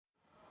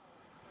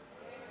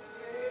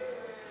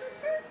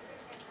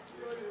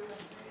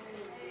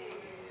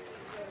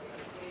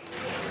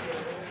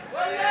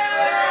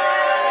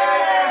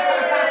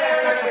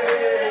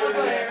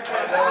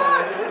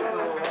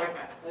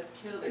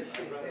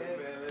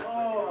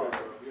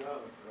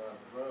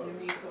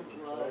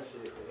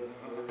shit.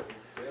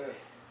 Yeah.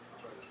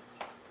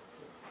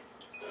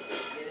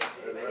 Get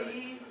it,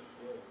 baby.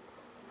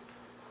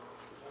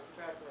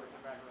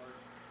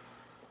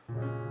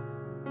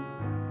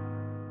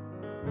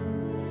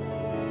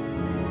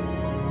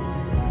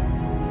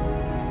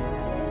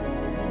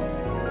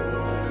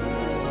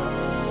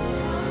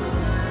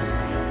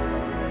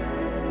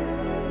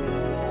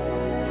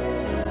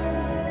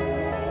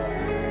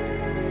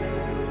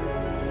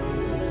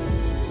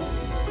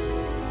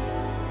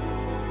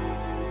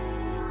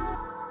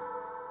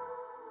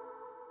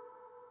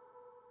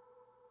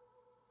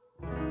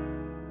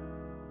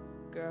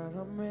 Girl,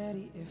 I'm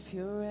ready if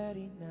you're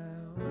ready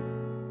now.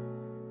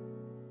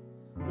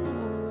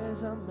 Who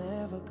is I'm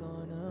ever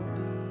gonna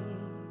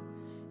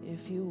be?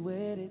 If you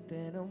with it,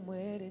 then I'm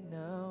with it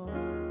now.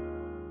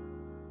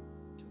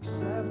 To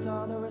accept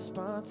all the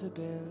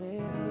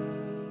responsibilities,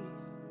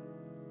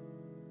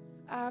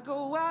 I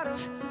go out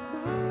of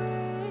my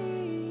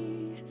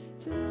way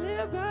to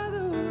live by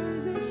the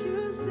words that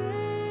you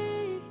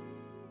say.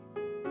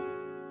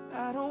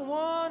 I don't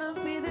wanna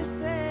be the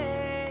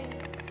same,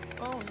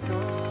 oh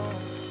no.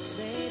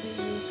 Maybe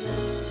you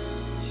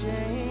could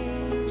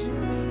change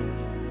me.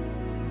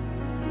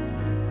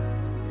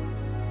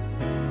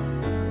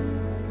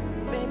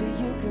 Maybe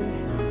you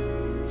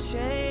could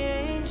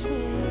change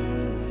me.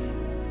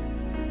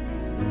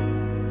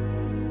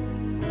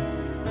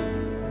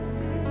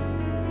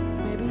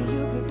 Maybe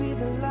you could be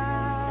the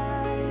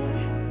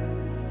light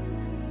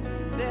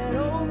that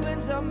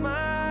opens up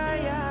my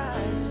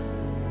eyes,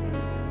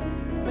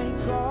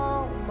 make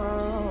all my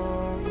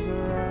wrongs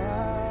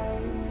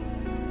right.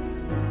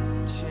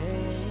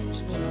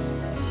 Change me,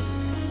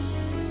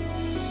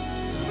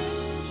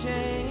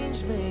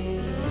 change me,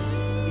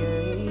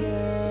 yeah,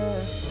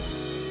 yeah.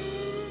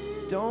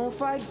 Don't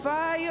fight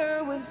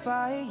fire with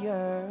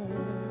fire.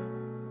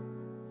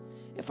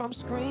 If I'm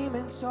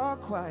screaming,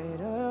 talk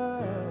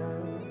quieter.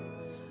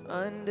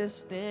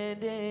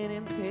 Understanding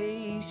and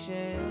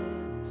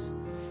patience.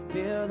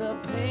 Feel the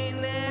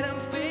pain that I'm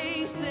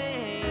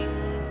facing.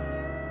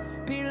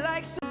 Be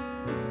like some,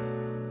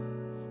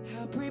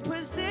 help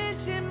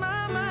reposition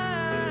my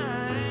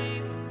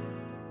mind.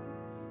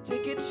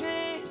 Take a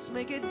chance,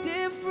 make a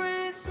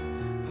difference,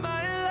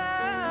 my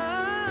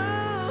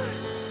love.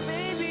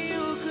 Maybe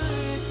you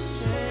could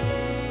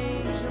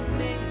change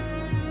me.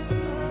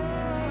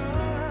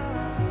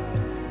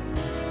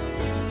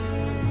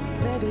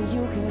 Maybe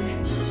you could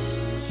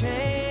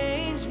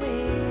change me.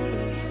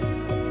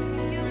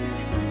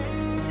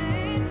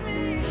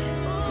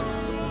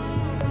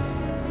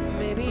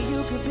 Maybe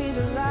you could be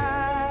the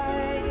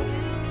light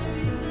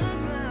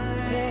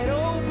that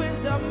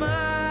opens up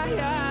my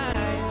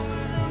eyes,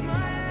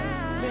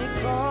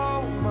 make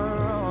all my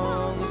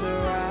wrongs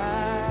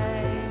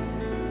right.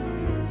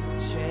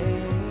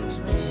 Change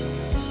me,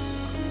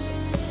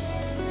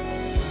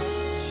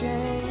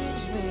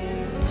 change me,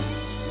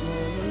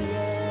 yeah,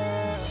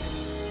 yeah.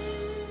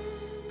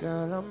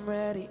 Girl, I'm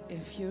ready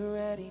if you're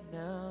ready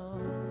now.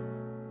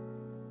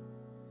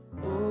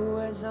 Ooh,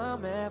 as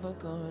I'm ever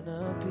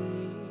gonna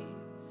be.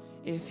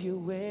 If you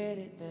with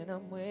it, then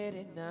I'm with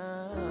it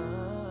now.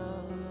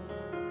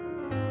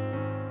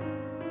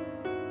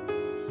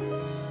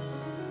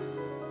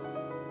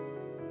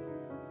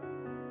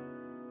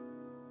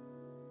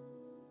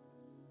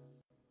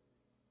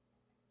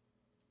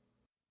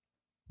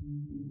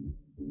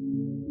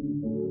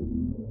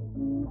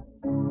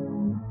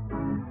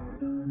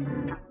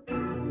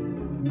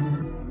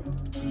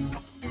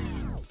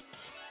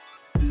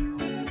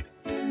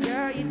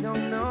 Girl, you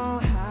don't know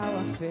how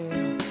I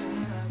feel.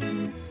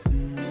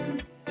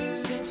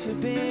 Since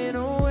you've been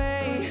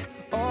away,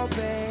 oh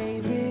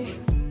baby.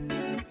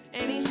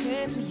 Any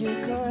chance you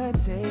could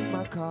take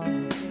my call?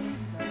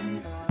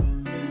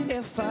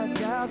 If I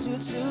doubt you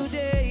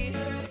today,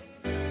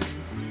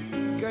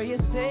 girl, you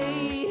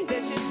say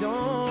that you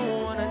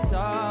don't wanna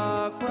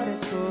talk, but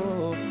it's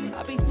cool.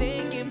 I'll be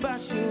thinking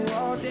about you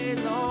all day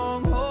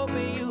long,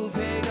 hoping you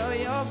pick up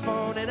your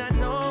phone. And I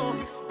know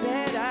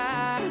that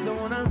I don't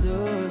wanna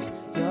lose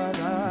your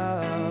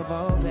love,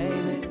 oh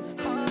baby.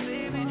 Oh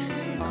baby,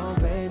 oh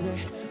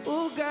baby.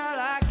 Ooh girl,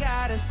 I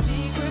got a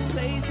secret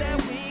place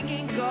that we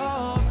can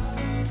go.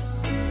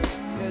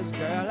 Cause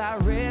girl, I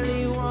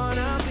really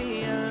wanna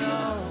be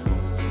alone.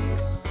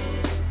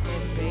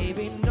 And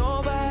baby,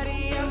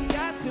 nobody else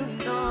got to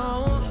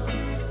know.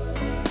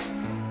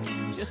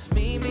 Just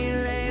meet me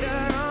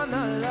later on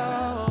the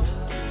low.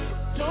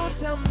 Don't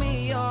tell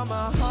me you're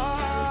my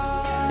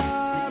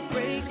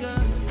heartbreaker.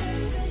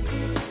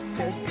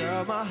 Cause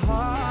girl, my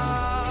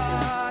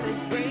heart is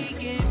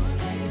breaking.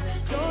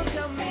 Don't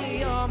tell me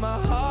you're my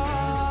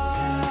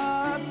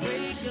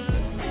heartbreaker.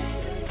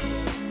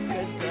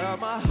 Cause girl,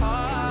 my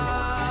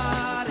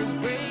heart is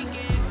breaking.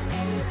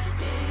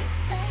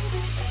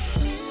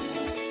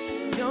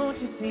 Don't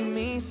you see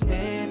me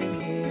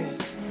standing here,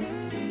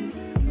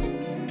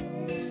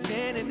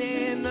 standing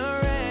in the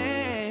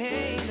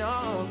rain,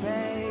 oh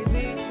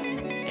baby.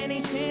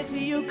 Any chance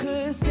you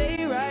could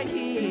stay right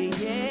here,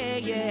 yeah,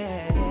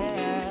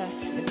 yeah,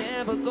 and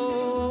never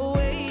go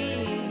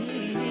away.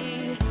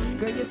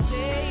 Girl, you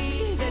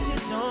say that you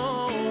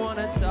don't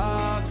wanna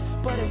talk,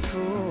 but it's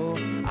cool.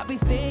 I'll be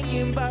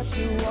thinking about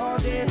you all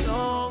day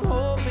long,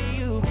 hoping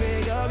you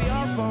pick up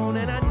your phone.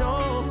 And I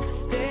know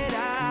that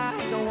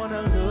I don't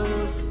wanna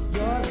lose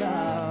your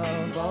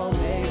love. Oh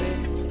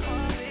baby,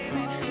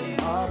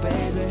 oh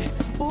baby.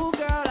 Ooh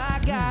girl, I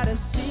got a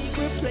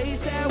secret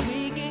place that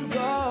we can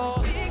go.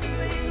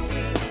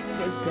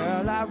 Cause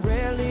girl, I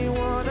really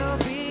wanna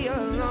be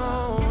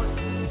alone.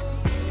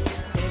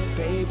 And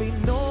baby,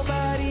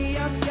 nobody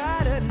else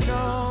gotta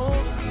know.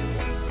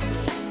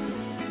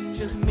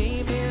 Just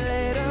meet me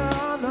later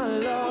on the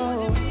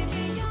low.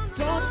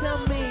 Don't tell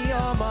me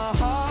you're my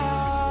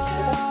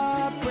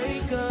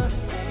heartbreaker.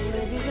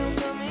 Baby, don't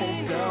tell me.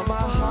 Cause girl,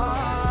 my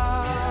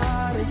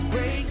heart is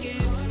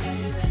breaking.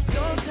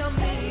 Don't tell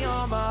me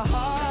you're my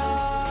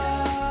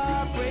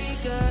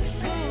heartbreaker.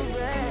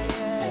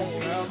 Cause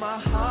girl, my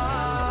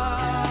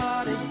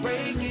heart is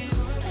breaking.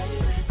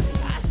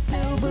 I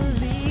still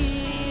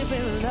believe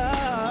in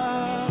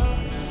love.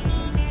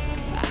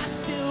 I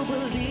still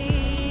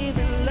believe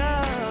in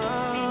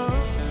love.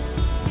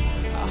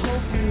 I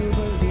hope you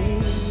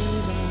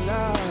believe in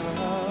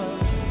love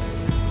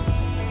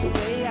the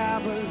way I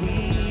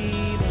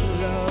believe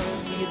in love.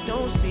 See, you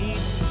don't see.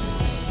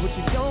 What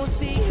you don't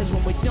see is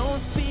when we don't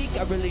speak,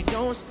 I really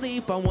don't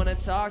sleep. I wanna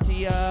talk to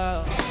you.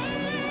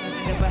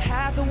 If I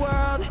had the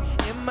world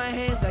in my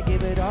hands, I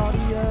give it all to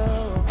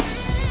you.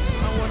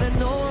 I wanna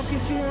know if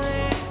you're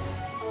feeling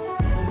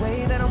the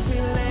way that I'm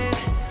feeling.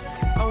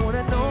 I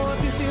wanna know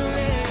if you're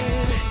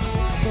feeling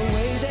the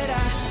way that I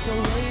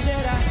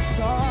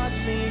taught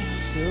me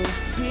to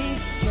be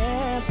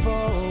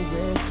careful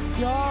with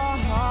your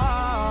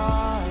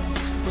heart,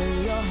 with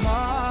your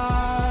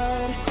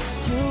heart.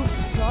 You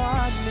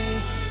taught me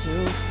to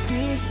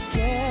be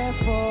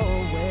careful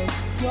with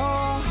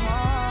your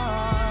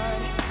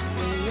heart,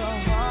 with your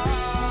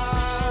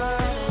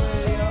heart,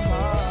 with your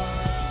heart.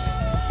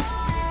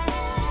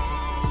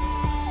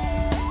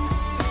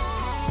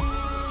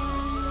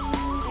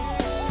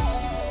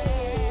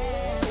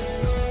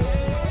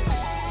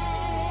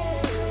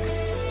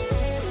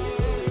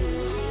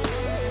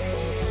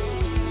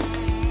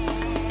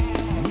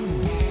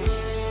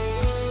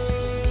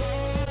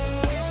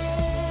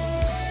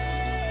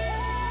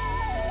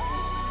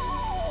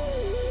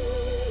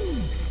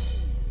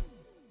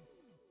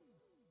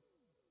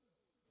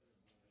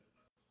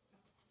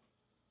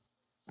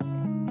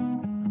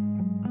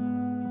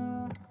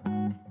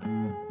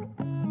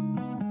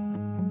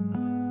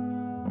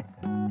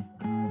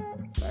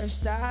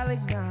 First, I'll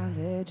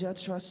acknowledge our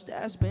trust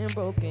has been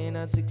broken.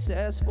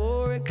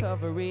 Unsuccessful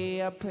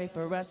recovery, I pray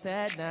for us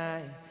at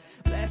night.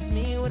 Bless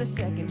me with a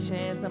second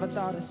chance, never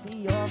thought I'd see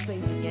your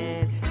face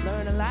again.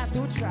 Learn a lot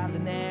through trial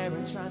and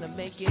error, trying to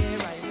make it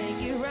right,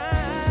 make it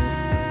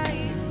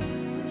right.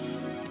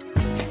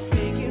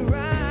 Make it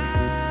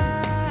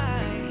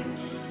right.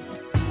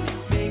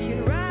 Make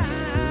it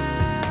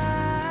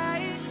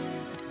right.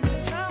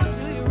 Someone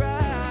do you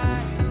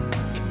right.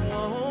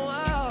 Whoa,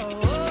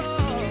 whoa,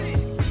 whoa.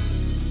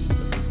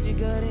 Listen your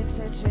good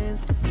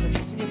intentions, I'm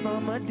missing you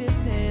from a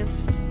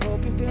distance.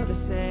 Hope you feel the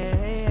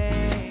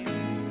same.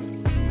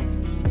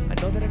 I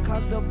know that it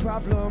caused a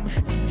problem,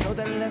 know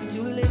that I left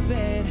you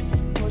living,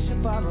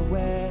 pushing far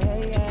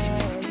away. I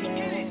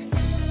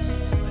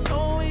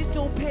know it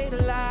don't pay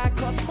to lie,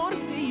 costs more to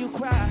see you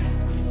cry.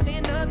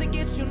 Saying nothing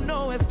gets you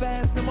nowhere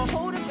fast, no more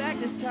holding back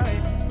this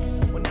time.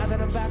 Well, now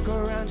that I'm back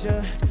around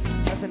you,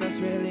 nothing else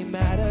really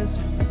matters.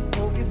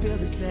 Hope you feel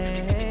the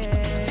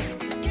same.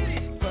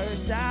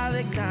 First, I'll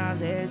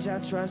acknowledge our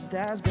trust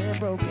has been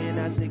broken.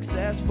 Our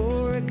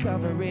successful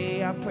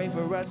recovery, I pray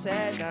for us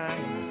at night.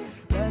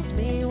 Bless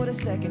me with a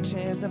second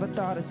chance, never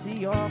thought I'd see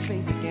your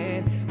face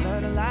again.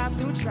 Learn a lot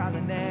through trial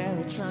and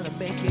error, trying to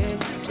make it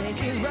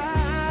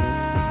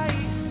right.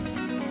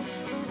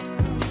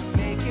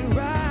 Make it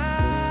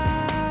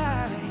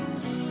right.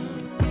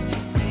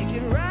 Make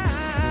it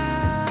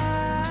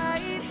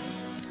right.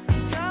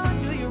 Someone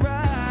do you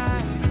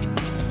right.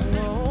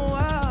 Whoa,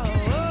 whoa,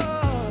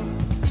 whoa.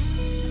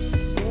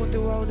 Going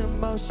through all the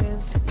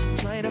emotions,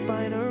 trying to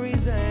find a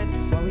reason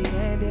why we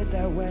ended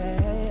that way.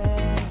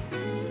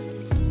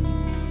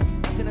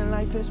 Nothing in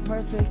life is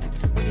perfect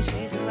when you're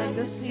changing like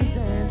the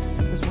seasons.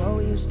 That's what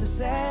we used to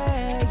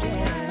say,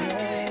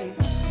 yeah.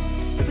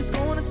 If it's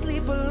going to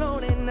sleep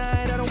alone at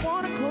night, I don't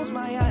want to close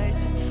my eyes.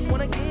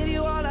 Wanna give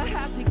you all I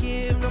have to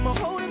give, no more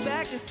holding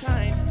back this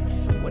time.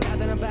 Well, now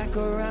that I'm back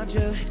around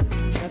you,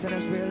 nothing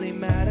else really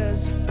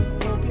matters.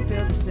 Hope you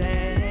feel the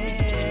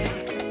same.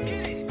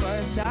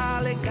 First,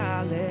 I'll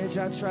acknowledge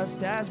our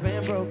trust has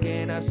been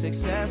broken. Our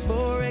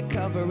successful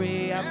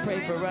recovery, I pray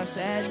for us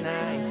at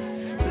night.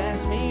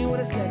 Bless me with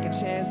a second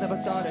chance, never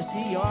thought I'd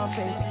see your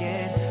face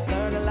again.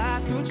 Learn a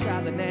lot through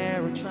trial and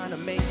error, trying to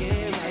make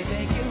it right,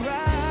 make it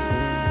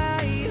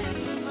right.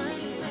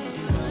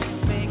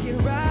 Make it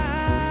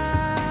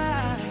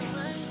right.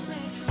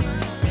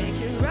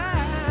 Make it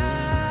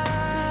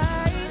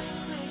right.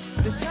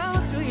 There's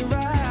someone to you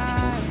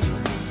right.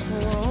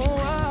 Whoa, whoa,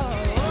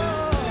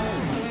 whoa.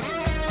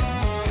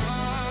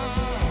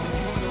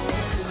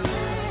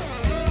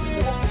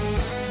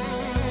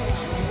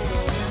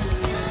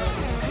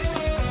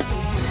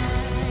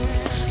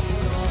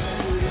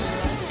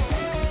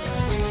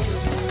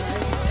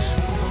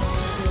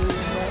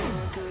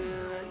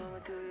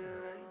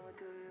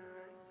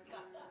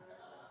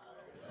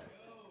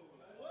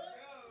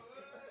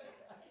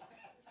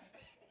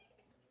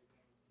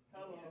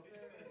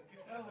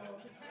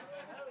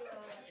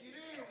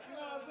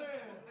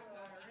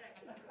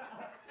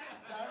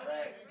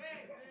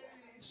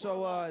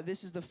 So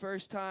this is the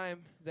first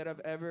time that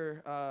I've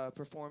ever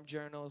performed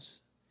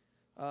journals,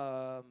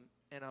 and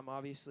I'm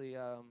obviously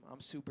I'm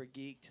super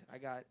geeked. I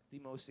got the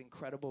most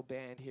incredible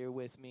band here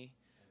with me,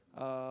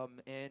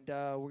 and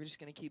we're just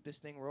gonna keep this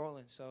thing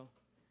rolling. So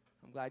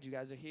I'm glad you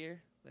guys are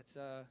here. Let's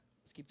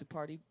keep the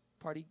party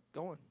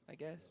going, I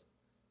guess.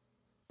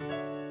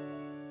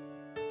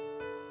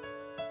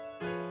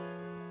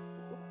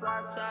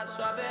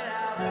 Swap it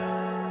out.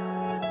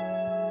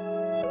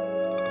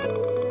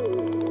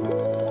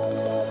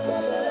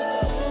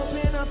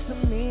 Open up to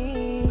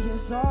me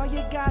is all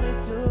you gotta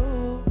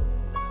do.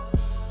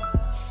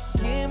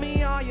 Give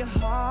me all your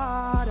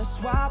heart, I'll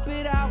swap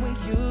it out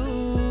with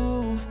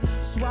you.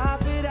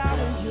 Swap it out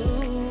with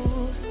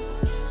you.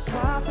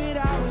 Swap it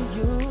out with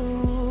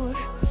you.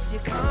 You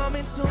come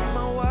into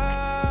my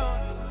world,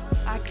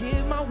 I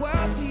give my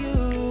world to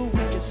you. We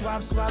can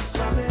swap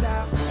it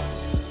out.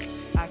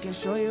 I can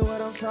show you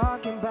what I'm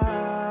talking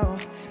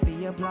about.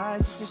 Be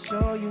obliged to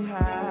show you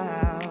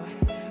how.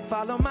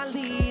 Follow my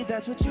lead,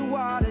 that's what you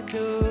ought to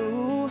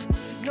do.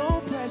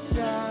 No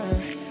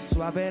pressure.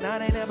 Swapping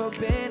out ain't never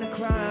been a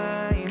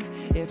crime.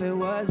 If it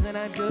wasn't,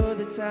 I'd do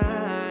the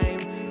time.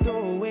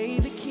 Throw away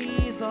the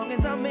keys, long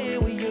as I'm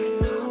in with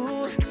you.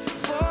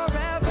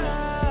 Forever,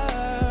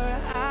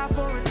 eye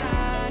for an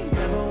eye.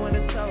 Never would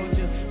have told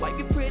you. Wipe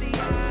your pretty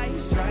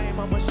eyes, dry 'em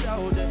on my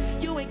shoulder.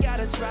 You ain't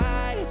gotta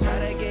try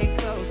to get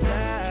closer.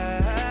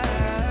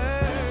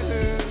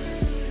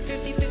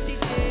 50-50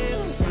 deal,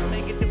 let's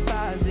make a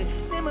deposit.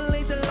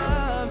 Simulate the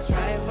love,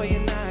 try it for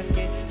your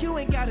knocking. You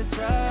ain't gotta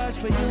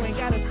trust, but you ain't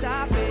gotta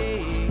stop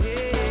it.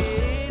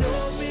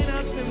 Open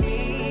up to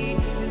me,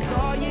 is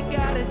all you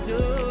gotta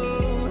do.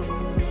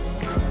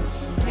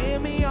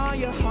 Give me all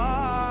your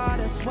heart,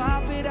 and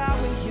swap it out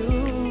with you.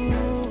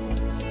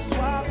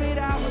 Swap it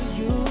out with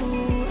you.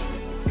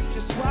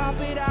 Just swap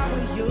it out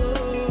with you.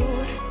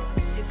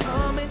 You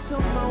come into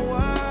my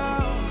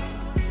world,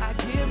 I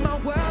give my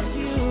world to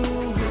you.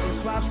 We can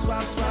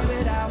swap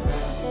it out.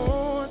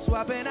 Oh,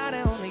 swap it out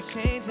and only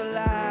change a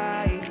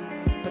life,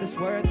 but it's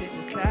worth it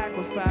to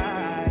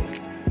sacrifice.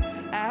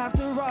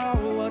 After all,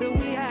 what do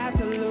we have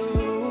to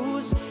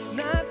lose?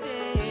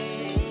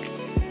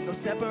 Nothing. No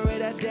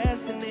separate our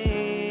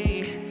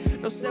destiny.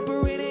 No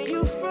separating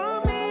you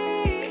from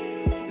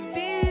me.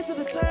 These are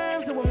the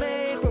terms that were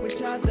made for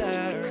each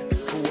other.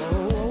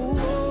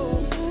 Whoa,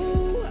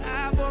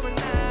 eye for an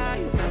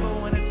eye. Remember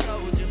when I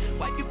told you?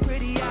 Wipe your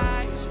pretty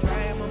eyes,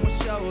 dry 'em on my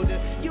shoulder.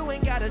 You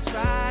ain't gotta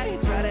try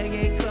to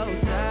get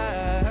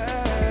closer.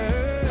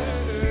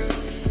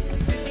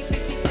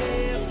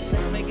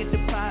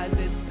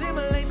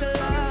 Simulate the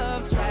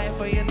love, try it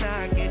for your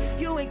knocking.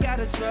 You ain't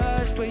gotta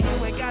trust, but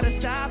you ain't gotta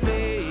stop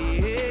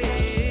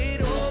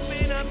it.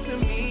 Open up to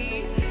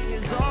me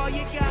is all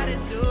you gotta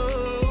do.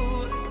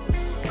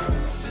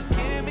 Just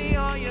give me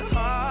all your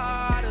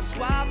heart, I'll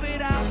swap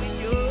it out with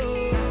you.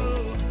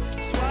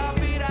 Swap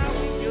it out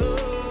with you.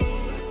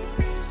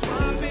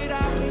 Swap it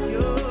out with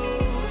you.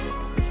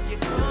 You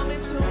come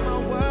into my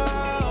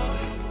world,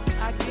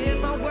 I give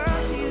my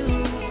world to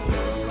you.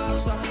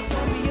 Swap,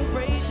 don't be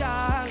afraid,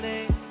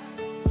 darling.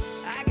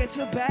 Get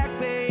your back,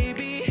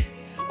 baby.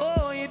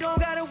 Oh, you don't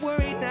gotta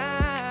worry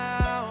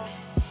now.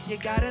 You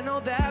gotta know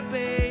that,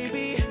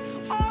 baby.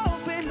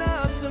 Open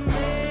up to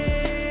me.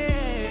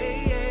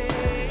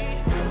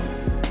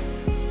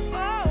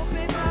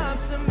 Open up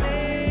to me.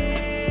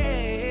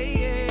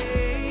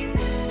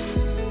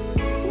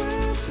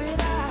 Swap it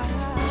out.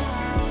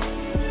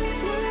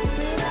 Swap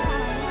it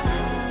out.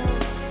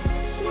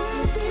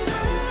 Swap it out.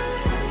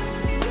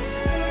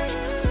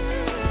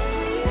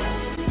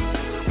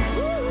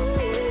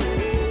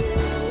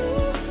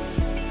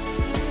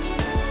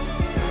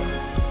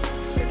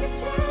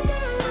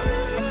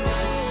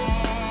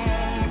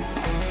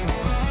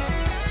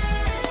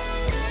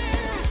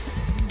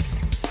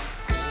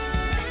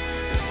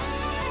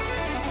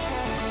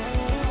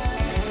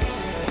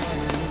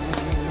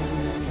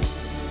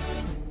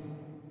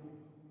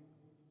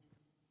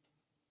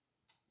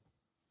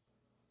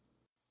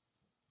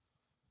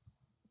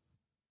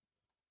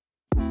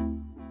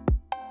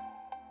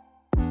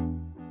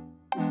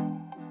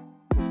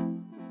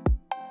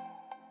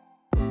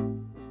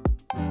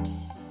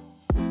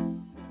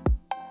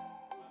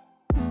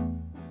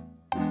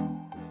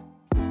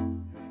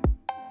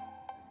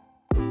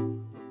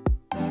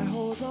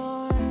 Hold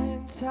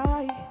on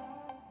tight.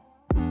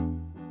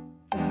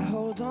 That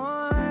hold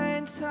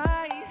on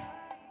tight.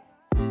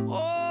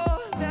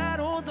 Oh, that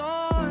hold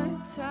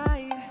on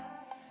tight.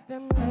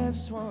 Them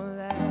lips won't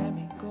let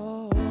me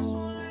go. Lips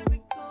won't let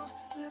me go.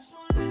 Lips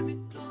won't let me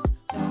go.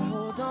 That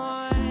hold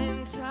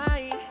on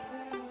tight.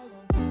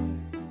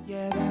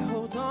 Yeah, that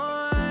hold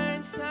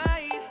on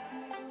tight.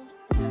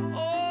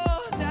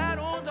 Oh, that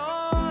hold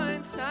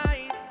on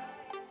tight.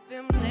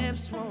 Them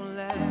lips won't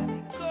let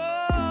me go.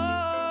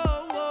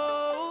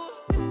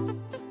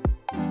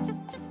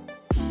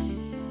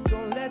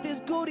 Let this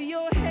go to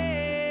your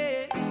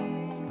head,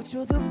 but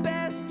you're the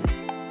best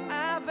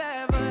I've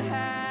ever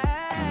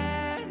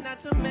had. Not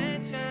to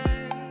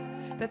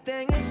mention that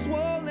thing is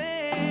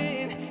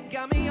swollen,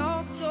 got me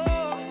all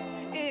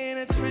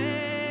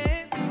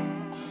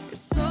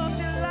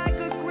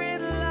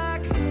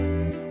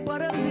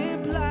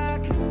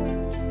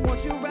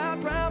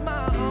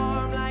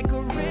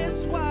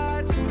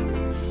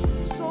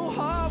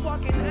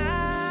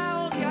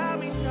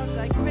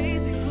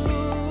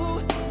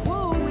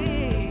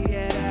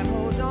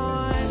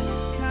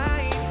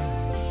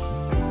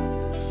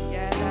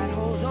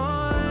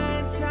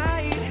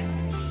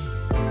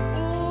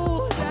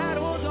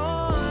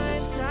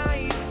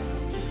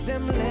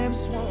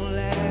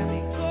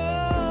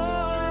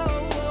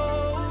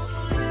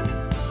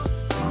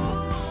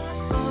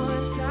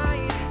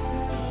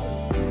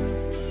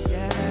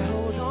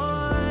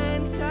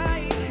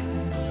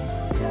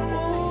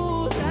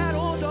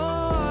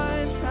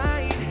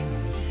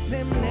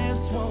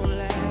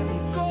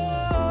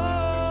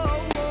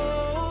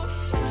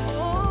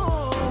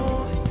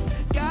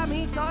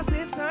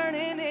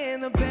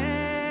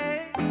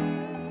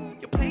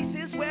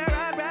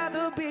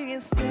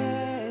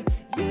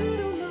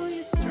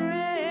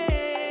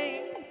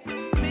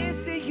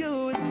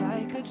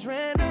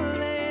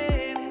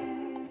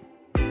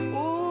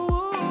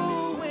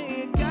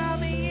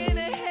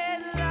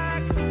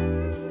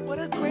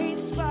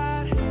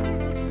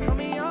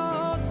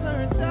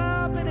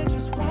up and it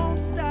just won't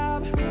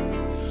stop.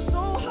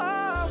 So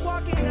hard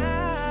walking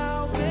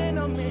out when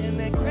I'm in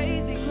that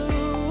crazy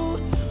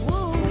groove.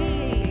 Ooh,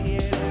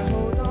 yeah,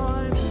 hold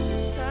on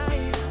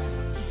tight.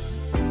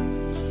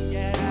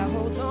 Yeah,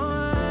 hold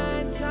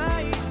on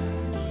tight.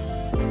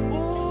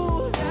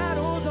 Ooh, that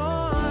hold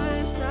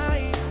on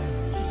tight.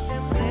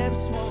 Them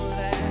lips won't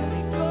let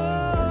me go.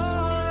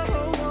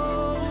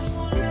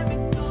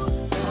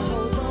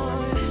 Hold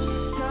on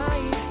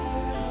tight.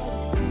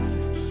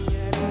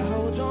 Yeah,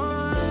 hold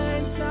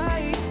on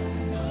tight.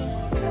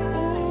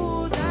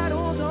 Ooh, that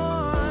hold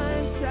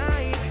on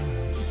tight.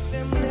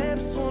 Them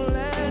lips won't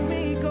let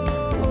me go.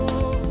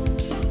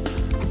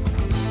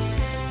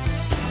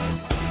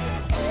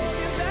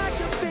 Looking back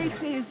the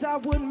faces I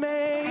would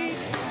make.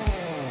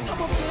 I'm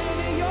a fan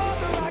and you're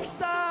the rock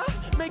star,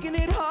 making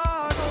it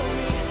hard on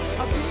me.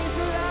 I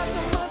visualize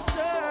a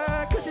monster,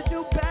 cause you're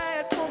too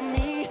bad for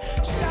me.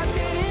 Shot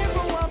that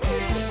arrow, I'm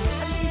hit.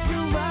 I need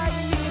you right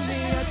near me.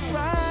 I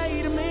try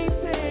to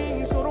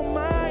maintain, so don't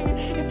mind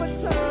if I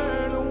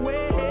turn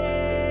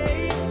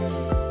away.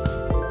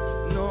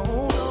 No,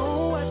 no,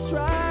 I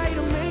try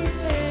to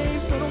maintain,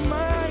 so don't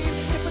mind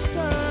if I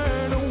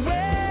turn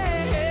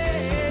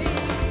away.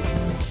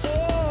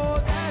 Oh,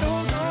 that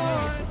hold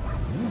on.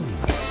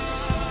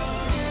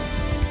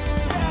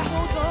 That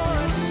hold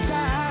on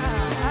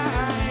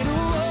tight. Oh,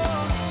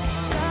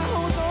 that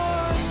hold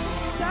on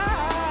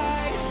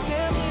tight.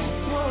 Them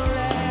lips won't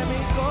let me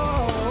go.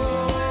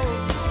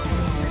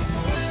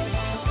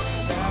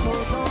 That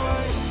hold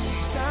on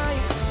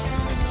tight.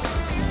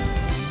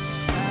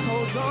 That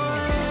hold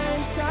on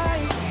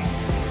tight.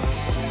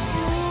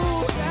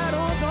 Ooh, that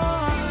hold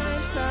on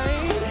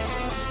tight.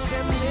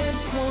 Them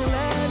lips won't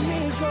let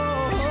me go.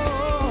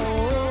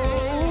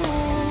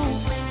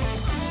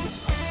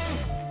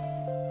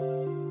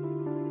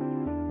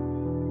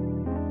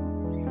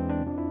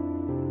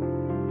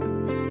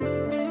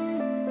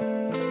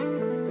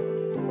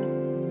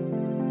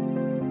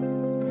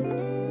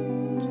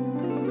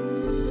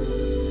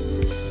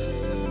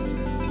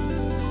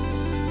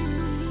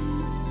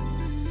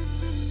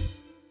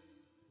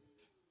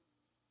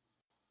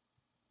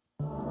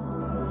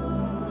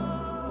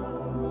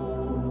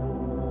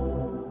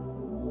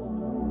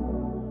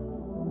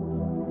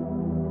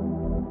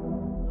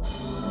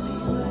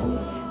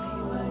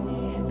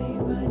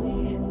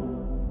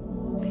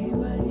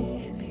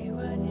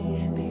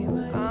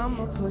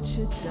 I'ma put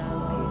you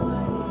down.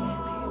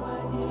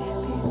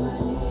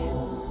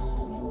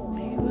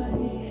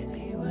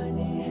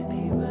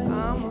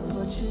 I'ma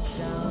put you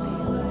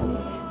down.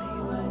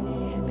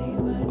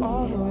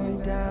 All the way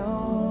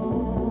down.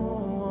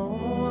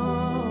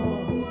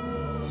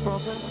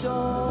 From the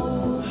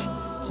door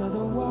to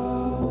the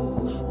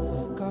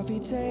wall, coffee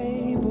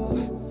table,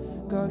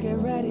 girl get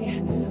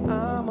ready.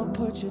 I'ma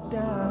put you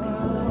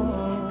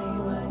down.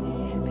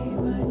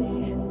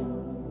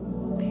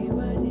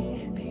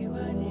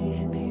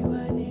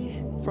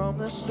 From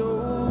the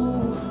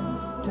stove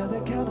to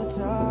the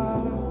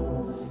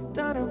countertop,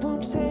 dining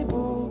room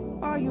table,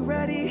 are you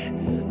ready?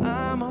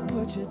 I'ma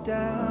put you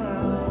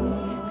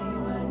down.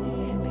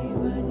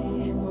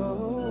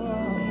 Whoa.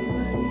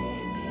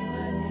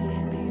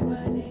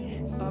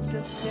 Up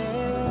the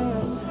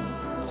stairs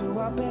to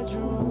our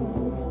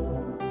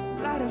bedroom,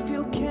 light a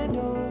few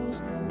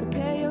candles,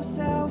 prepare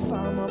yourself,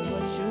 I'ma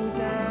put you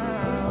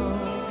down.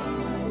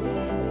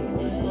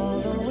 All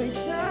the way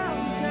down,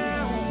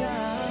 down,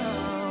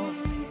 down.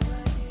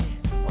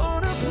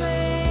 On a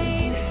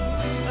plane,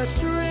 a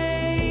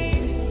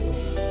train,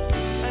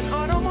 an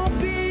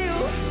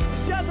automobile,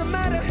 doesn't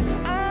matter,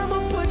 I'ma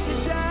put you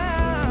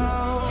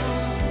down.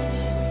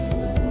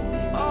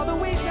 All the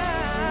way down.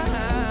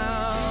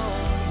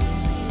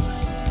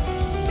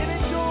 And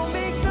it don't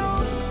make no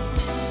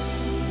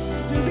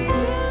to be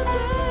loved.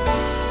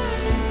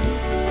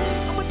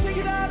 I'ma take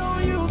it out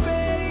on you,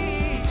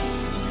 babe.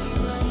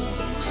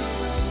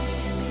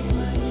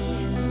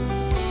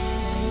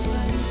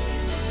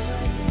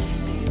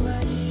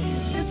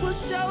 This will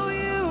show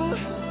you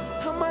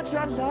how much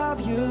I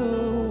love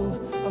you.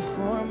 A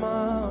form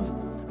of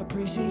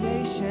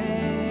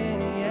appreciation,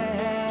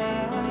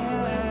 yeah.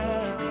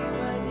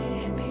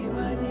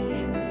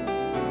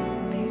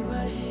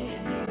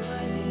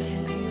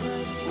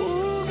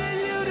 Ooh, 'cause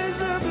you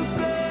deserve the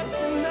best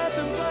and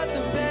nothing but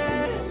the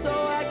best. So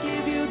I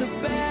give you the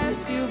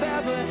best you've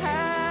ever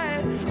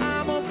had.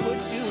 I'ma put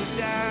you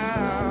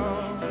down.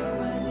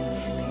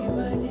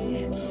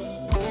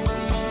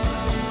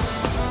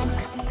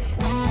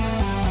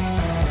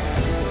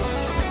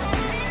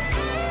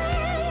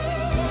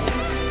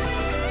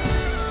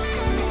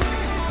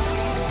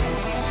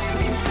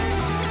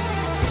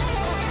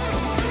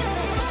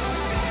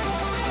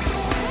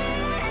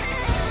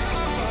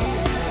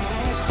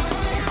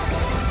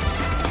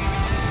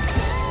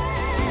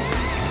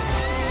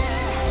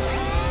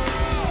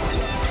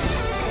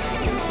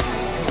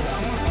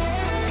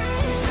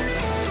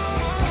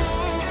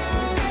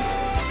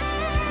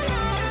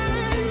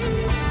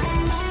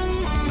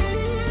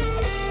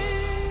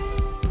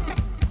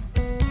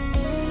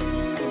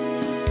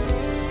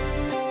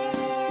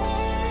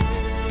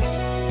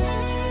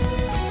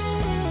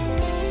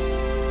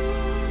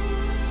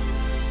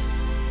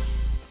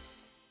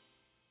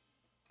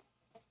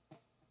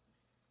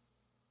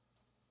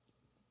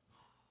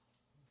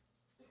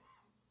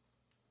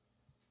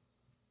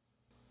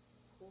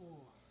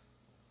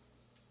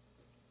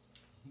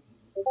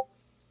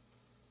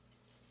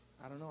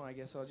 I don't know. I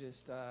guess we'll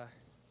just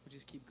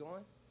keep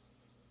going.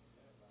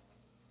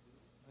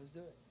 Let's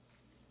do it.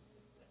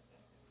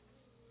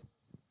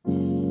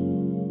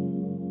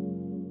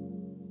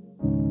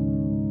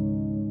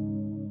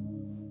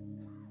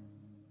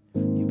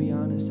 You be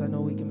honest. I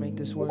know we can make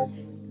this work.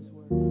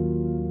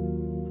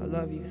 I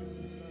love you.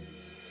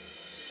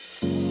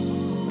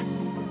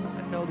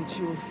 I know that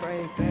you're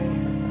afraid,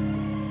 babe.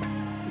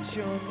 But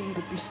you don't need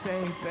to be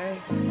saved,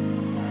 babe.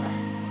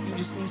 You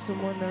just need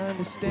someone to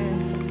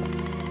understand.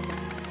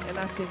 And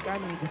I think I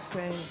need the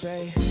same,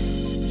 babe.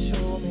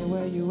 Show me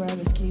where you at,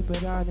 let's keep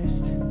it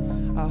honest.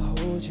 I'll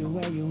hold you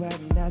where you at,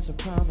 and that's a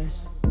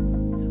promise.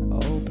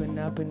 Open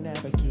up and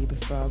never keep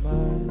it from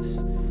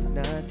us.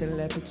 Nothing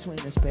left between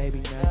us,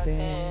 baby,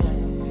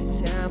 nothing.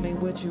 Tell me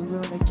what you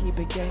wanna keep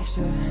it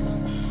gangster.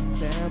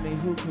 Tell me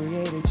who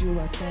created you,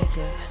 I thank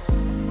her.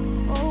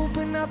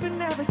 Open up and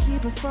never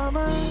keep it from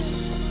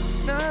us.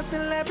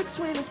 Nothing left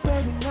between us,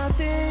 baby,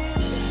 nothing.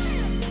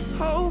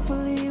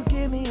 Hopefully you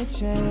give me a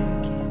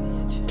chance.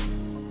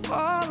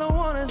 All I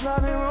want is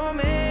love and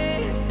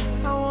romance.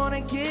 I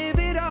wanna give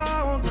it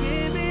all to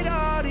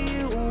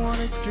you. I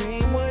wanna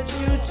dream what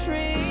you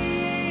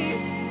dream.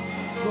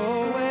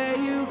 Go where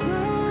you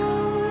go.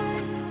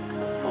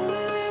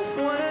 Only live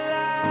one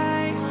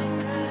life,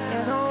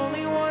 and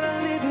only wanna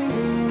live it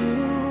with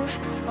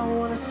you. I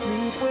wanna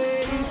sleep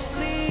where you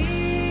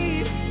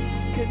sleep.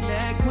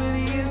 Connect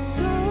with your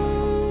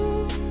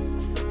soul.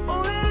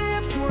 Only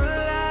live one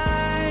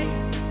life,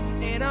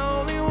 and I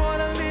only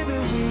wanna live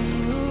it with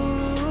you.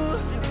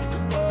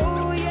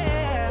 Oh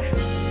yeah.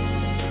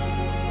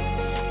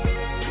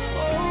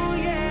 Oh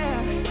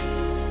yeah.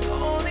 I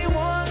only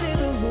wanna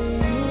live it with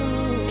you.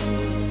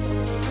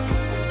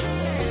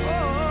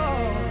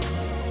 Oh,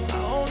 I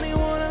only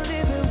wanna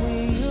live it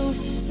with you.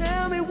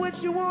 Tell me what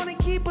you wanna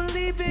keep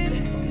believing.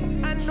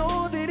 I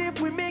know that if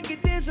we make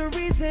it, there's a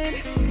reason.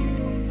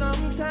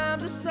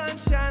 Sometimes the sun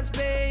shines,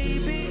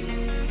 baby.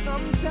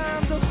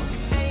 Sometimes the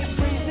ain't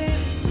freezing.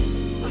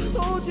 I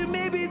told you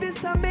maybe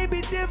this time may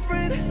be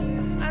different.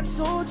 I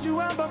told you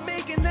I'm about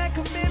making that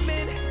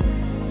commitment.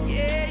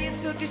 Yeah, you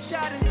took a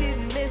shot and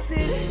didn't miss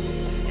it.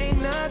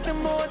 Ain't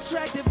nothing more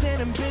attractive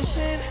than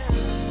ambition.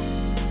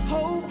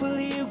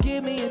 Hopefully you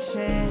give me a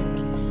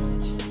chance.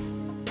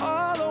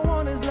 All I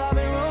want is love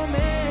and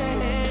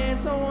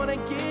romance. I wanna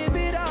give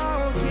it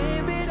all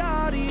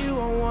to you.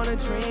 I wanna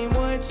dream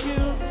what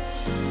you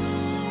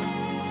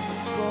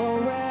go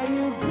where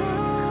you go.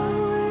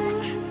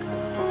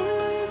 Only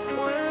live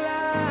one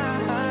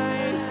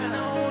life, and I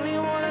only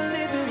wanna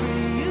live it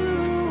with you.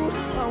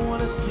 I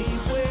wanna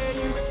sleep where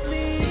you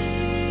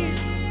sleep.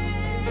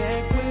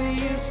 Connect with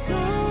your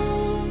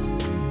soul.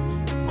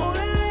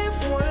 Only live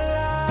one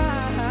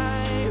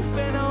life,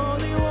 and I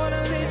only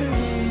wanna live it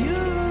with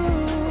you.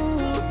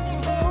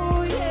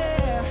 Oh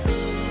yeah.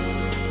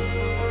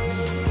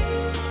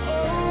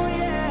 Oh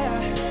yeah.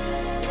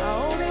 I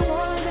only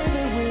wanna live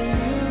it with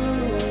you.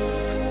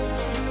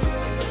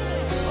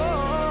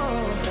 Oh,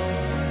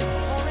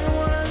 only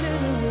wanna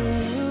live it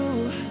with you.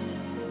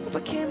 If I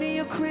came to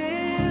your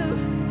crib,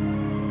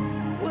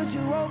 would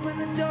you open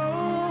the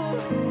door?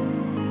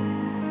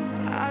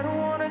 I don't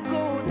wanna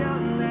go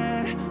down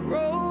that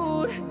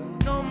road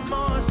no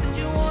more. Said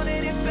you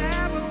wanted it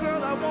bad, but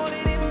girl, I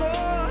wanted it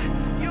more.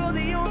 You're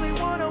the only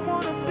one I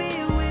wanna be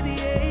with,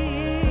 yeah,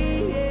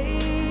 yeah,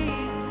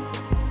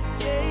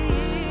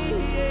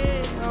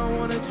 yeah. I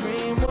wanna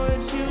dream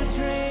what you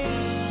dream.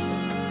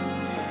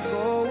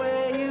 Go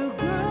where you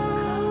go.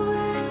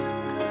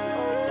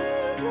 Only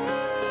live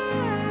one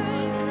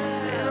life,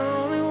 and I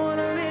only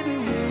wanna live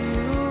it with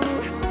you.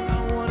 I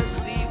wanna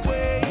sleep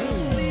where you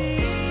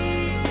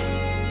sleep.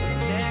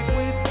 Connect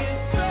with your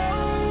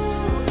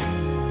soul.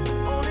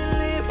 Only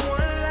live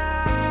one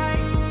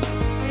life,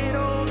 and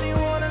only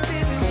wanna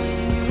live it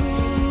with you.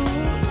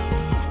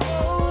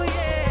 Oh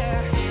yeah.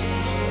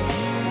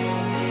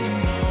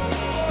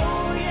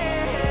 Oh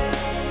yeah.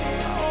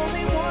 I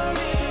only wanna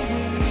live it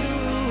with you.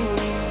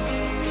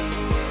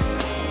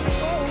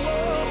 Oh,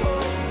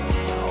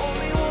 I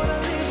only wanna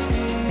live it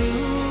with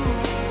you.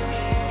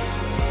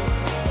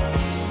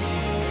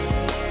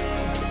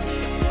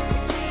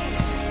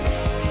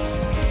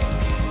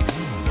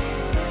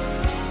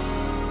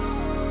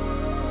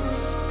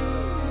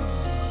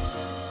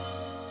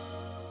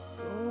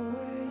 Go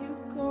where you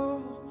go.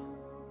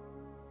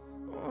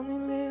 Only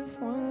live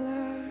one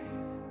life,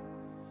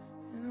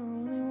 and I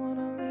only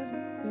wanna live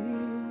it with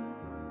you.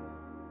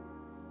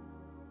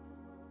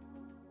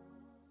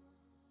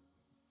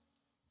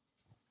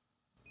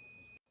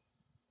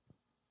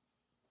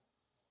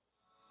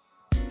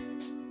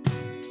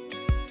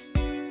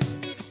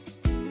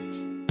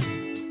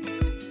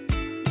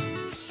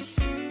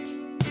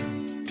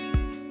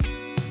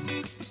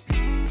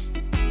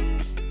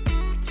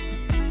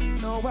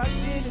 No, I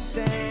didn't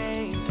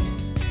think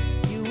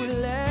you would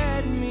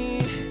let me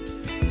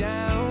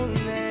down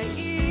that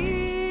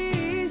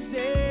easy.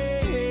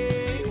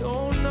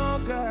 Oh no,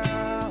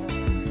 girl.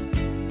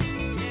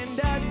 And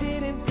I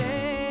didn't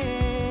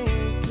think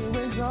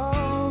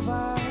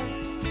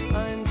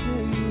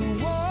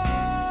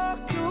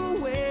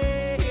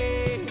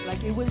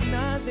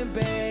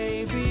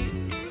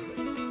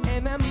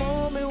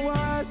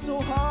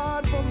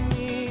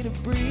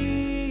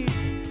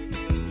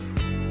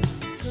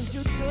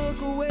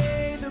took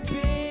away the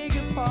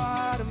bigger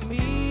part of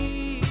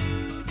me.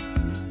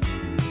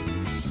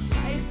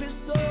 Life is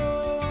so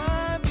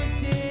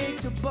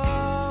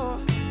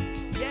unpredictable.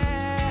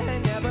 Yeah, I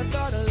never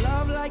thought a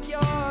love like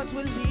yours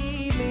would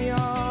leave me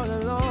all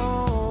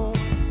alone.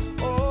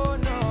 Oh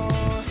no,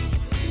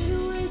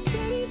 didn't waste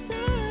any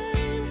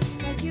time,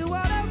 like you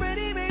had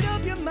already made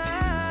up your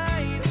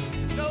mind.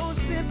 No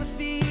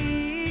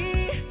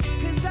sympathy,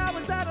 cause I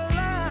was out of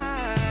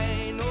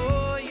line.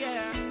 Oh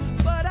yeah,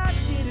 but I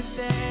didn't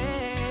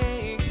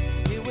think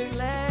it would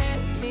let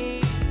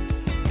me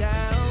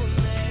down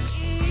that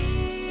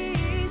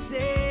easy.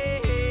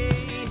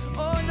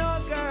 Oh no,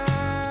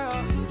 girl,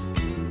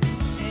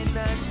 and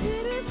I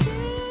didn't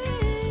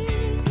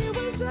think it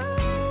was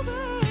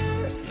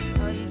over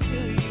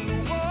until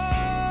you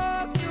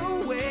walked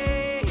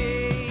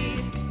away.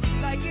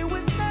 Like it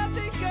was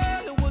nothing,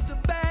 girl, it was a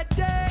bad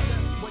day.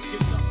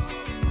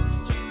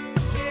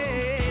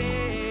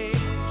 Yeah,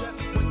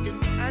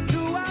 I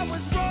knew I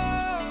was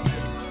wrong,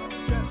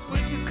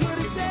 but you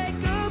could've said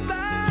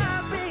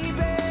goodbye,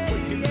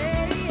 baby.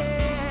 Yeah,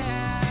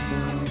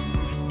 yeah.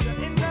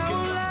 And now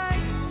I'm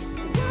like,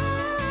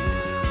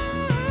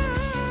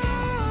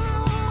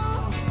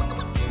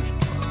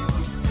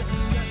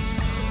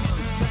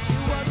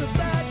 it was a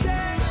bad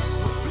day.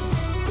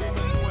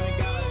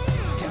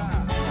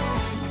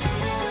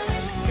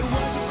 It was a bad day. It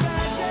was a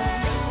bad day.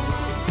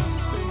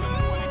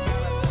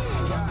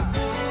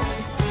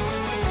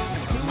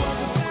 It was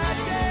a bad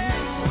day. It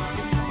was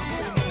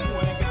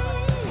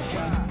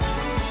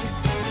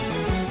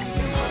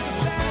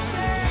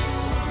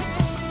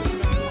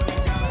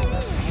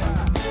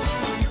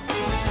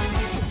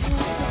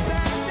a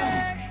bad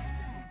day.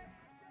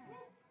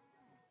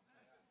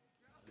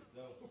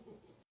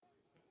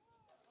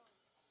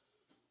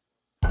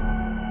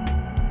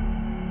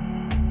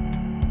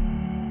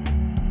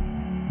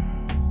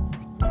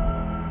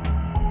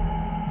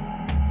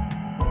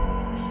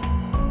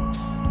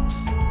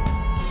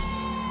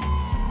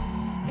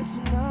 It's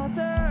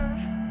another.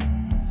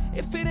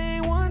 If it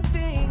ain't one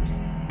thing,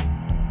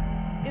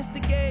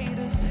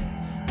 instigators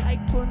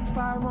like putting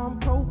fire on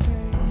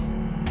propane.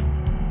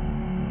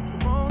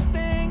 The wrong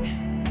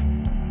thing,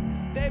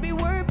 they be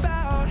worried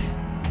about.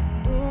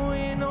 Ooh,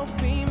 ain't no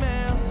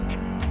females.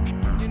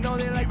 You know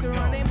they like to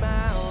run their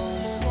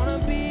mouths. Wanna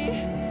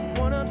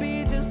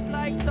be just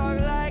like, talk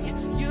like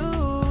you.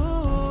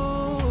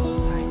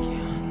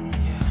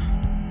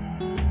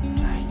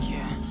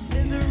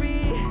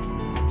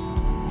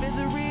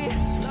 Misery,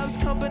 loves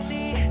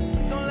company.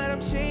 Don't let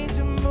them change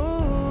your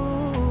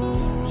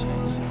mood.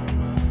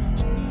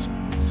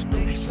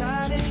 They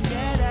try to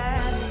get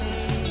at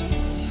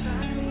me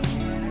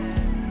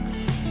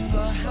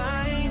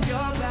behind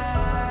your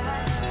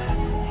back.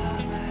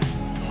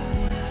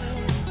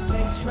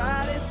 They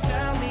try to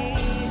tell me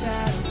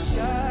that I'm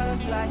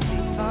just like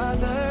the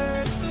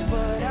others,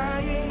 but I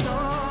ain't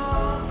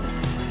no.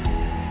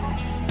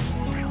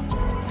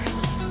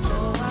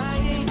 No, I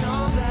ain't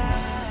no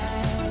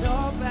bad,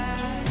 all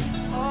bad,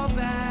 all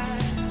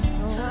bad.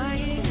 No, I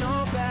ain't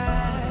no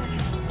bad,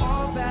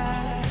 all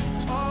bad,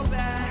 all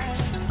bad.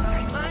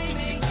 I might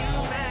make you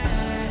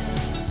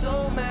mad,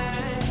 so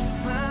mad,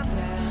 my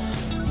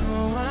bad.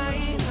 No, I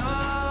ain't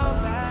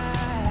no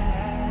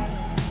bad.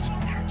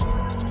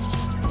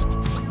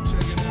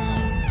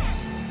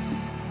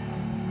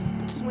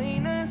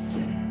 Between us,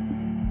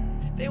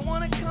 they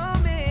wanna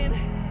come in,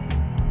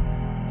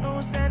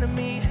 close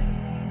enemy.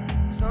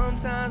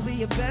 Sometimes be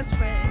your best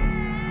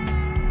friend.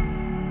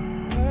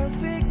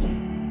 Perfect,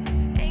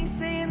 ain't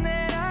saying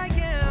that I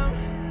am.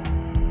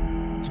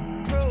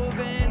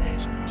 Proven,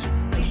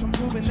 at least I'm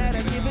proving that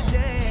I give a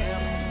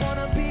damn.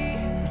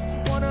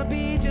 Wanna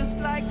be just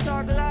like,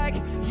 talk like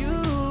you.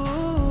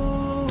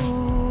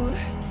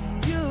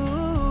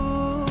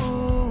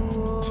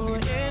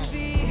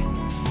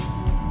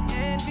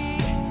 Envy,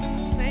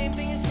 same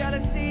thing as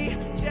jealousy,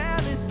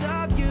 jealous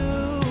of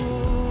you.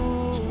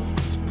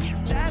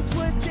 That's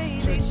what they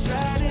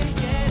try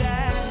to get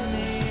at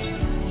me.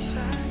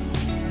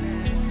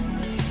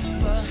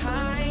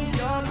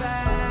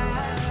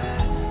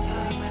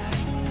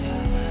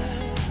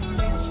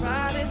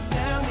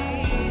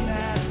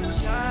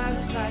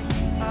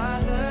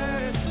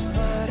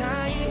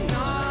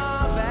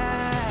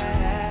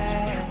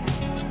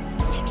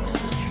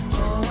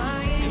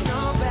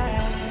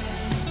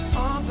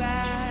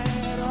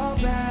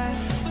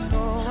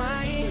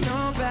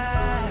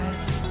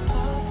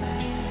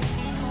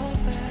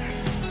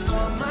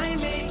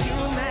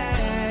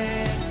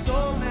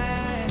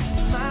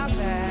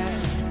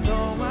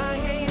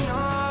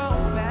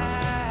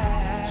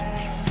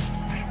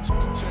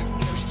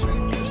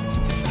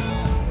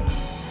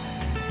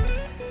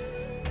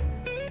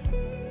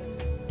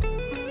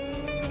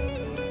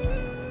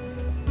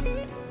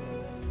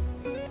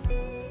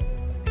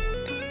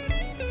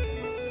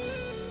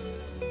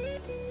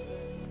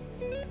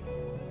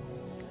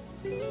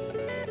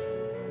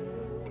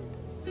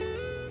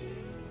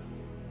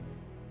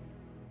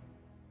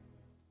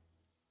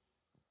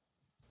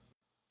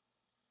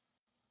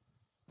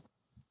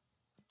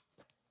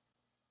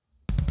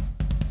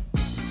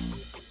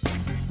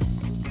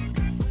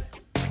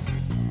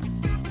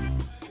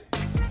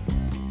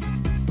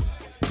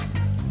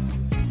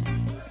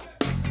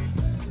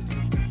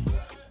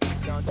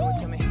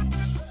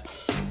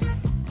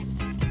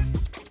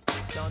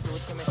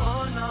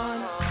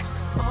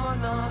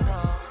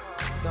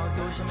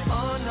 to me.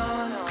 Oh no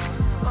no,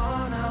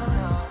 oh no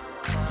no.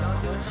 Don't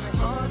do it to me.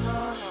 Oh no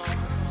no,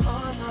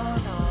 oh no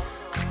no.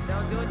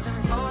 Don't do it to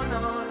me. Oh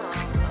no no.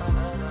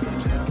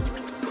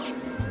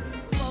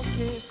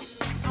 Focus,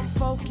 I'm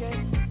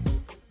focused.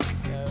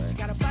 She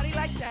got a body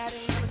like that,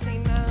 ain't never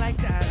seen nothing like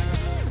that.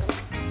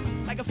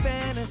 Like a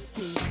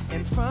fantasy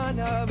in front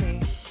of me.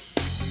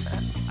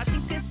 I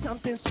think there's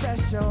something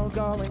special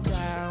going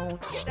down.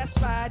 That's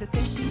right, I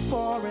think she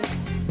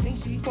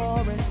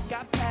foreign,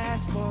 got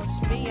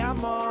passports, me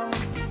I'm on.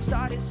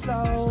 Started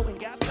slow and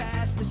got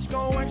faster. She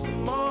gon' work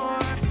some more,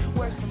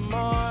 work some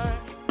more.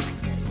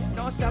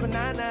 Don't stop at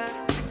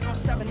 9-9, don't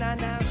stop at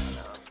 9-9.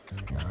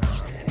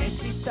 And then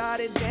she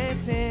started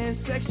dancing,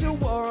 sexual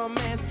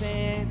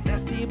romancing.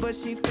 Nasty but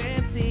she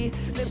fancy,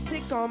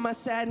 lipstick on my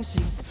satin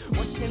sheets.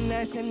 What's your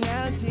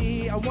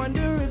nationality? I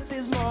wonder if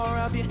there's more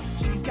of you.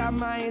 She's got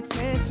my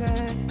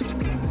attention,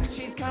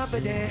 she's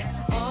confident.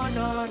 Oh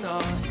no no,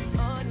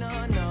 oh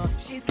no no.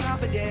 She's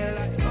confident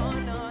like oh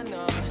no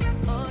no,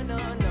 oh no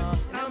no.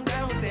 I'm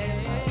down with it.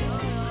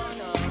 Oh no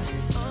no,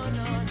 oh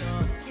no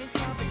no. She's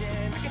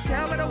confident. I can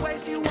tell by the way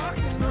she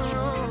walks in the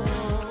room.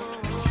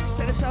 She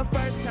said it's her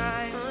first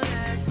time.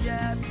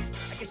 Yeah,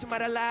 I guess she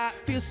might have lied.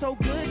 Feels so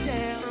good,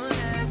 damn.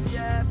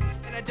 Yeah,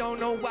 and I don't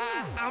know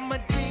why I'm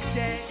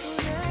addicted.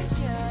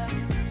 Yeah,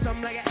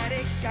 something like an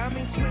addict got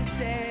me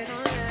twisted.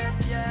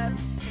 Yeah,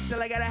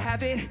 still I gotta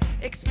have it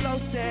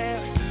explosive,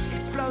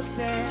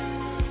 explosive.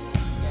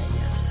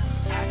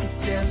 I can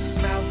still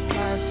smell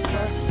her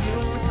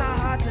perfume. It's not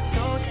hard to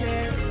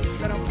notice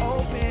that I'm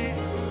open.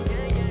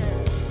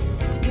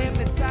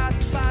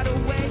 Hypnotized by the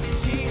way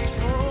she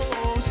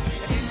moves.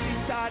 And then she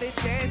started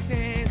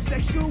dancing,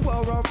 sexual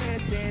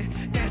romancing.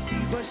 Nasty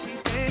but she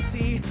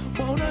fancy,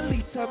 Mona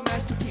Lisa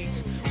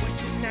masterpiece.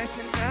 What's your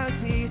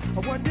nationality? I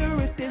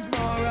wonder if there's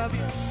more of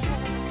you.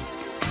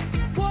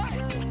 What?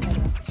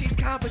 She's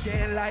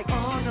confident like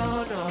oh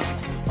no no,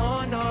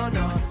 oh no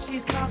no.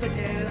 She's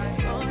confident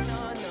like oh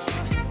no no,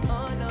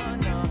 oh no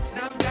no. And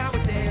I'm down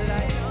with it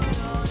like oh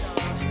no no,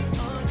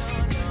 oh no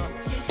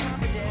no. She's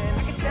confident.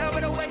 I can tell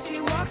by the way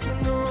she walks in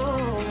the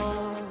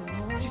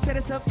room. She said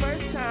it's her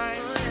first time.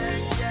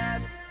 Yeah,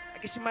 I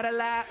guess she might have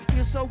lied. It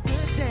feels so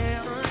good,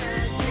 damn.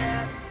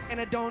 Yeah, and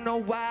I don't know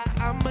why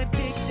I'm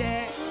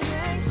addicted.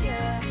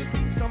 Yeah,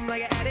 something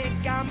like an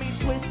addict got me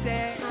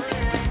twisted.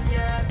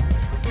 Yeah,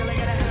 still I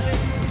gotta have it.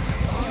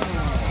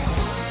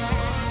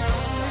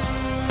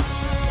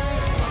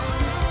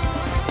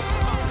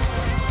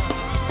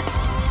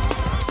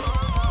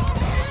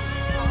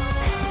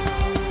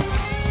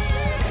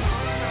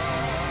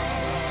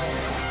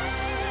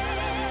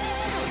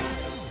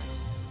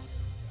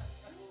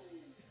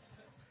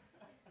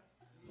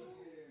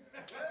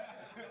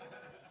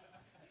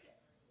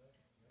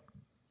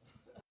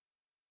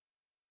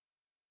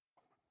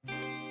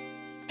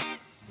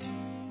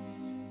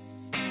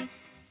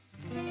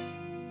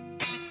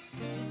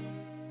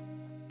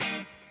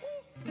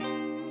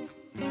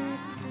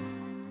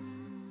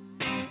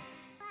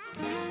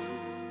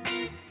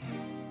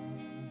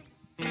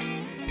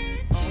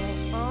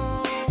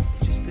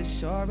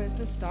 Sure as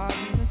the stars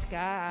in the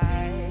sky,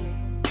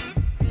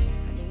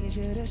 I need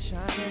you to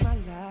shine in my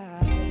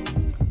life.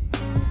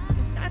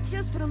 Not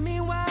just for the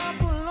meanwhile,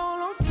 for a long,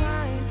 long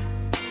time.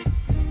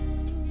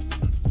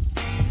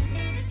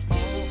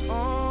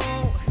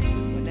 Oh,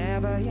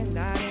 whenever you're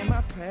not in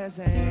my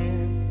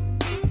presence,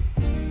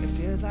 it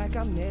feels like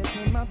I'm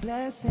missing my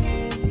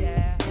blessings,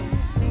 yeah.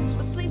 So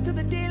I sleep till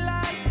the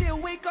daylight, still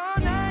wake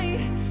all night,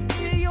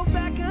 till you're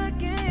back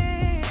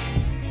again.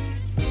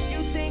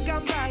 You think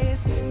I'm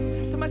biased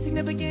to my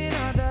significant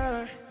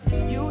other.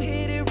 You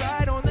hit it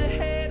right on the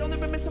head, on the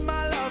remiss of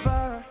my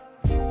lover.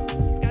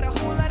 Got a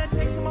whole lot of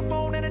texts on my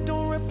phone and I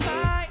don't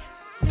reply.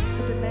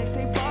 But the next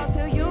day balls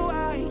tell you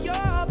you're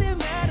all that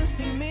matters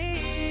to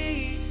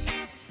me.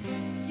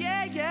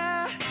 Yeah,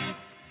 yeah,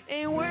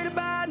 ain't worried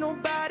about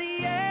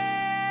nobody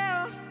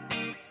else.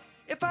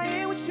 If I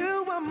ain't with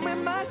you, I'm with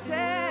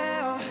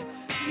myself.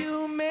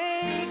 You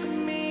make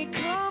me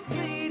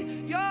complete.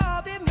 You're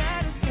all that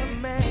matters to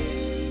me.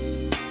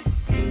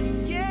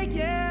 Yeah,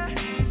 yeah,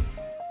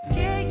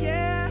 yeah,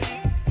 yeah.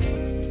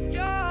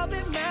 You're all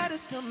that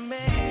matters to me.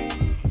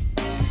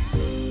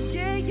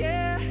 Yeah,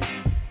 yeah,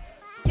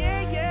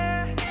 yeah,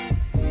 yeah.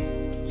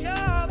 You're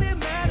all that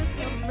matters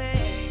to me.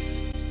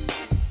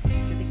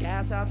 Till the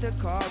gas out the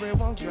car, it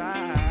won't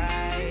drive.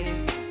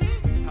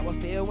 How I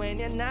feel when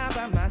you're not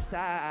by my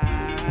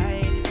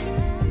side.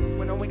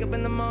 When I wake up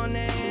in the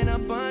morning,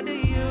 up under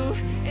you,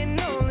 and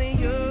only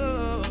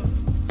you.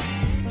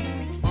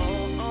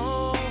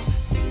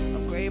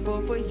 I'm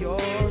grateful for your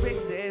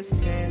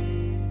existence.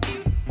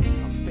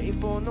 I'm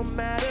faithful no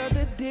matter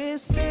the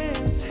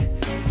distance.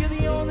 You're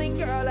the only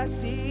girl I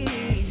see.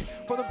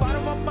 From the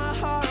bottom of my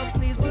heart,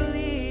 please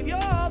believe you're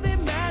all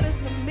that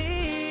matters to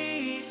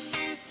me.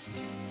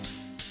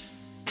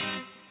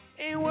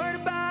 Ain't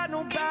worried about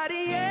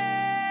nobody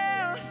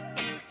else.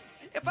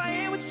 If I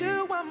ain't with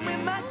you, I'm with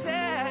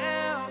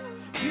myself.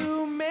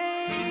 You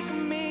make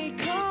me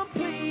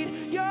complete.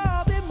 You're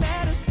all that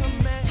matters to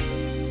me.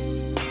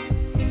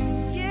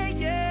 Yeah,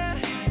 yeah.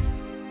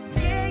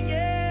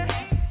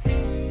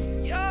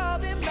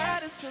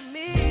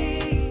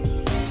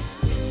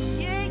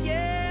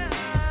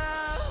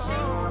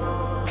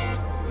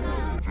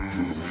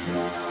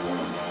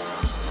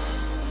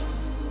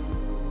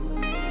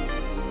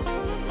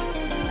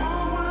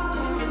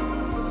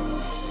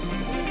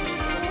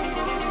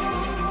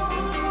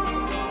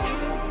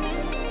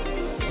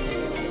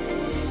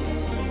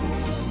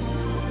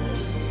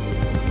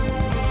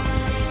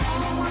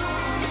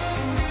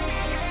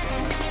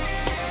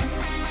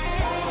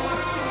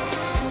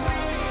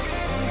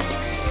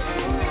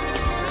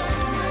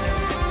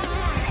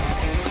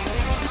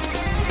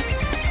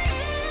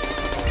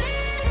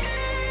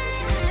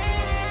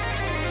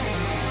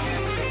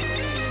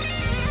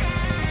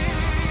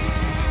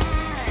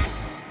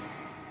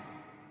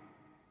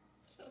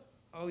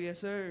 Yes,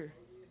 sir.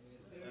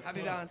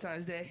 Happy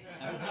Valentine's Day.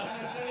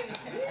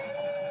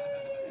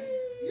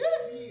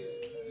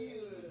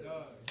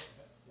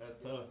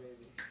 That's tough.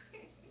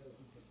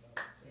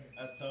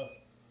 That's tough.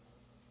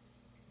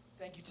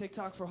 Thank you,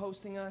 TikTok, for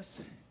hosting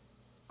us.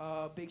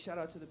 Big shout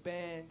out to the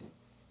band.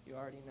 You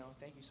already know.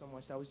 Thank you so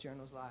much. That was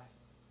Journals Live.